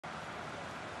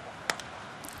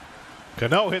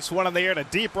Cano hits one in the air to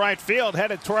deep right field,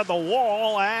 headed toward the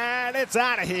wall, and it's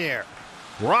out of here.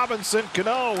 Robinson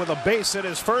Cano with a base hit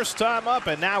his first time up,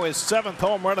 and now his 7th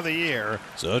home run of the year.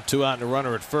 So 2 out and a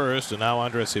runner at first, and now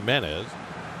Andres Gimenez.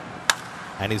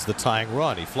 And he's the tying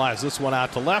run. He flies this one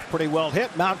out to left, pretty well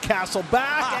hit. Mountcastle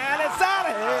back, and it's out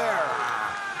of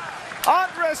here.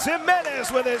 Andres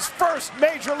Gimenez with his first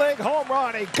major league home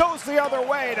run. He goes the other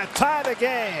way to tie the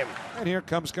game. And here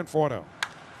comes Conforto.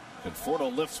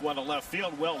 Conforto lifts one to left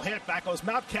field, well hit. Back goes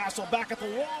Mountcastle back at the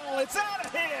wall. It's out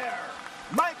of here.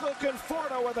 Michael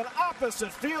Conforto with an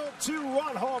opposite field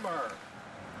 2-run homer.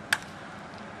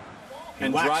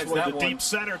 And drives one to deep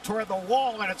center toward the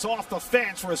wall, and it's off the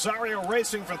fence. Rosario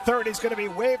racing for third. He's going to be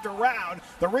waved around.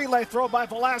 The relay throw by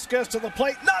Velasquez to the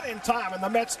plate, not in time, and the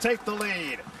Mets take the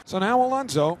lead. So now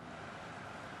Alonso.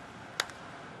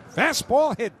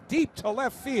 Fastball hit deep to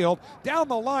left field. Down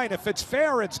the line. If it's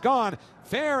fair, it's gone.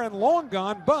 Fair and long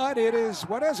gone, but it is,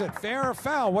 what is it? Fair or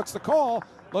foul? What's the call?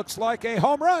 Looks like a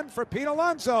home run for Pete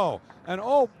Alonso. And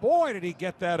oh boy, did he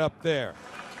get that up there.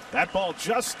 That ball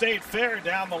just stayed fair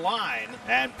down the line,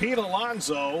 and Pete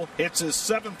Alonso hits his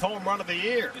 7th home run of the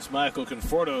year. It's Michael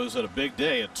Conforto's at a big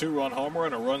day, a 2-run homer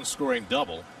and a run-scoring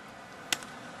double.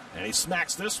 And he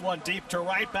smacks this one deep to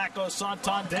right. Back goes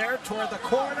Santander toward the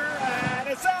corner, and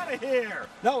it's out of here.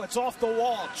 No, it's off the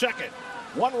wall. Check it.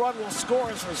 1 run will score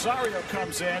as Rosario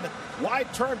comes in.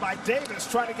 Wide turn by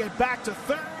Davis, trying to get back to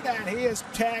third, and he is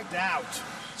tagged out.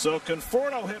 So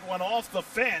Conforto hit one off the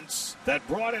fence that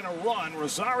brought in a run.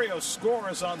 Rosario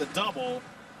scores on the double.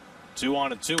 2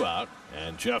 on and 2 out.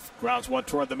 And Jeff grounds one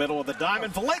toward the middle of the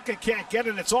diamond. Valenka can't get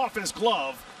it. It's off his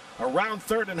glove. Around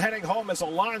third and heading home is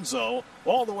Alonso.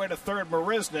 All the way to third,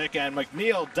 Marisnick. And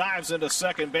McNeil dives into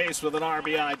second base with an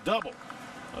RBI double.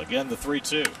 Again, the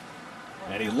 3-2.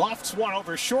 And he lofts one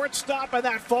over shortstop, and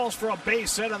that falls for a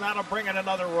base hit, and that'll bring in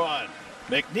another run.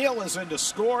 McNeil is in to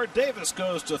score. Davis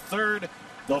goes to third.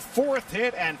 The 4th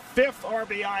hit and 5th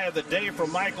RBI of the day for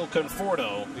Michael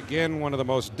Conforto. Again, one of the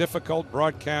most difficult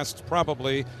broadcasts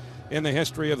probably in the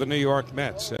history of the New York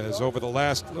Mets, as over the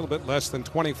last little bit less than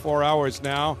 24 hours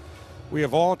now, we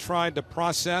have all tried to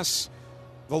process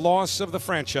the loss of the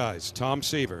franchise, Tom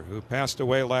Seaver, who passed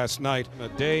away last night. A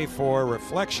day for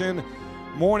reflection,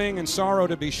 mourning and sorrow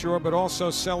to be sure, but also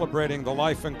celebrating the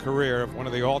life and career of one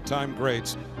of the all-time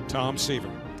greats, Tom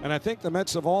Seaver. And I think the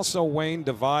Mets have also, Wayne,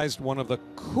 devised one of the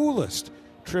coolest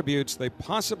tributes they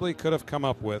possibly could have come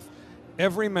up with.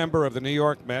 Every member of the New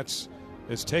York Mets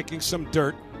is taking some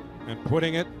dirt and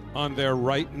putting it on their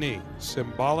right knee,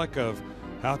 symbolic of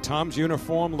how Tom's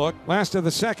uniform looked. Last of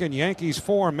the second, Yankees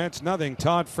 4, Mets nothing.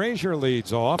 Todd Frazier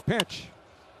leads off. Pitch.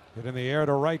 Hit in the air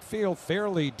to right field,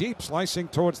 fairly deep, slicing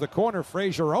towards the corner.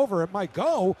 Frazier over, it might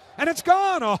go, and it's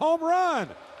gone, a home run.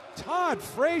 Todd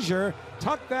Frazier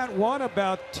tucked that one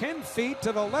about 10 feet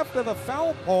to the left of the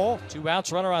foul pole. 2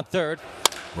 outs, runner on third.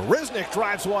 Marisnick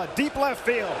drives one deep left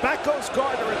field. Back goes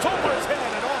Gardner. It's almost hit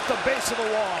and off the base of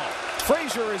the wall.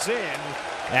 Frazier is in,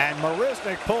 and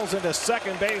Marisnick pulls into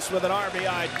second base with an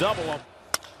RBI double.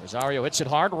 Rosario hits it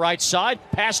hard, right side,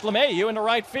 past LeMahieu into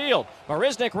right field.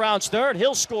 Marisnick rounds third,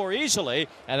 he'll score easily,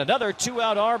 and another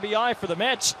 2-out RBI for the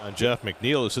Mets. And Jeff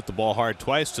McNeil has hit the ball hard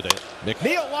twice today.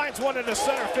 McNeil lines one into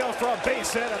center field for a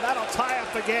base hit, and that'll tie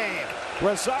up the game.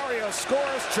 Rosario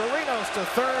scores, Chirinos to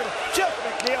third, Jeff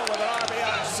McNeil with an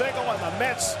RBI single, and the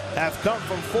Mets have come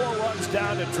from 4 runs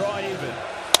down to draw even.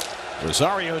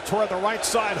 Rosario toward the right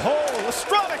side hole.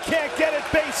 Estrada can't get it,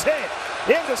 base hit.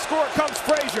 In to score comes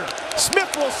Frazier.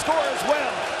 Smith will score as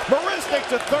well. Marisnick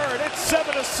to third. It's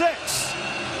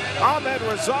 7-6. Ahmed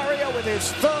Rosario with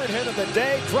his 3rd hit of the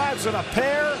day drives in a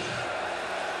pair.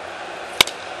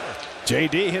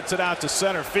 JD hits it out to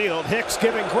center field. Hicks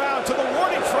giving ground to the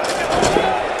warning track.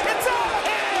 It's out of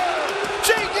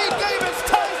here. JD Davis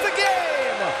ties the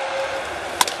game.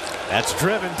 That's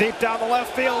driven deep down the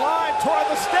left field line toward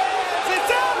the stands. It's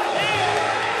out of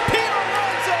here. Pete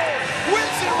Alonso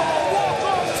wins it with a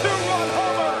walk-off 2-run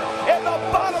homer in the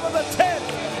bottom of the 10th,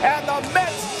 and the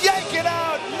Mets yank it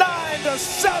out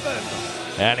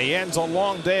 9-7. And he ends a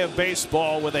long day of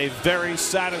baseball with a very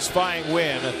satisfying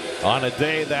win on a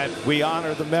day that we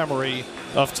honor the memory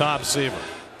of Tom Seaver.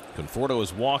 Conforto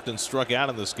has walked and struck out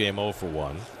in this game 0 for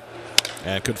 1.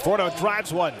 And Conforto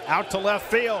drives one out to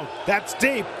left field. That's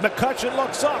deep. McCutchen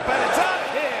looks up, and it's out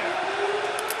of here.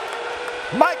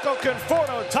 Michael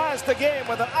Conforto ties the game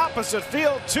with an opposite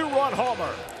field 2-run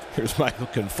homer. Here's Michael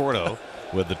Conforto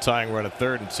with the tying run at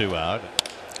third and 2 out.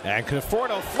 And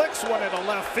Conforto flicks one into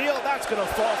left field. That's going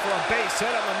to fall for a base hit,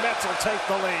 and the Mets will take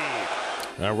the lead.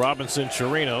 Now Robinson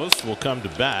Chirinos will come to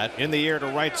bat. In the air to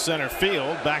right center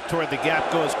field. Back toward the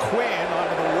gap goes Quinn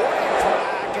onto the warning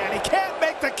track, and he can't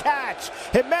make the catch.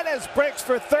 Jimenez breaks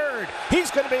for third. He's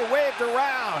going to be waved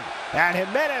around, and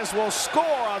Jimenez will score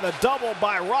on the double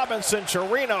by Robinson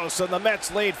Chirinos, and the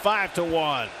Mets lead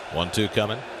 5-1. 1-2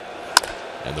 coming.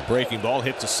 And the breaking ball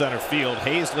hits the center field.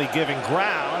 Hazley giving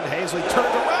ground. Hazley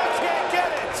turns around, can't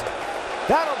get it.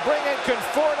 That'll bring in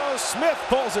Conforto. Smith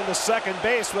pulls into second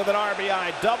base with an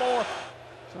RBI double.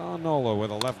 Nola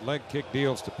with a left leg kick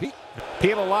deals to Pete.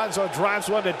 Pete Alonso drives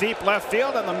one to deep left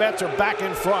field, and the Mets are back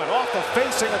in front off the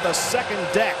facing of the second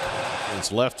deck.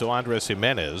 It's left to Andres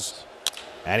Jimenez.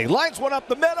 And he lines one up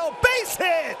the middle. Base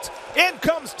hit! In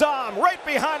comes Dom. Right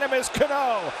behind him is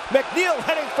Cano. McNeil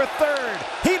heading for third.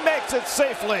 He makes it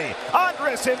safely.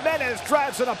 Andres Jimenez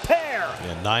drives in a pair.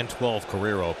 And 912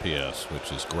 career OPS,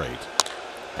 which is great.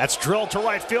 That's drilled to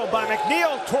right field by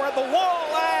McNeil toward the wall,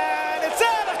 and it's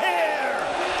out of here!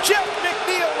 Jeff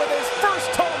McNeil with his first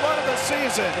home run of the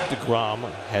season.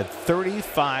 DeGrom had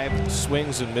 35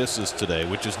 swings and misses today,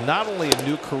 which is not only a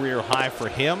new career high for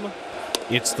him,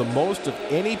 it's the most of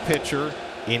any pitcher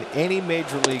in any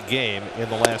major league game in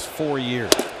the last 4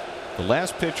 years. The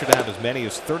last pitcher to have as many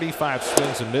as 35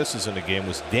 swings and misses in a game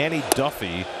was Danny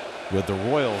Duffy with the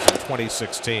Royals in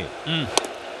 2016.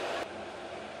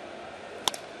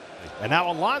 And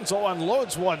now Alonso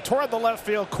unloads one toward the left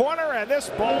field corner, and this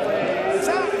ball is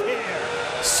out of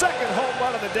here. Second home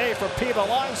run of the day for Pete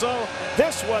Alonso.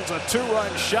 This was a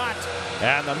 2-run shot,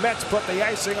 and the Mets put the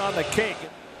icing on the cake.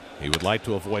 He would like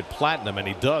to avoid platinum, and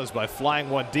he does by flying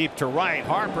one deep to right.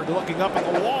 Harper looking up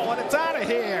at the wall, and it's out of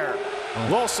here.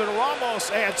 Wilson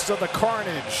Ramos adds to the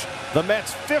carnage. The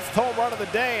Mets' 5th home run of the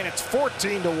day, and it's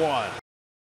 14-1.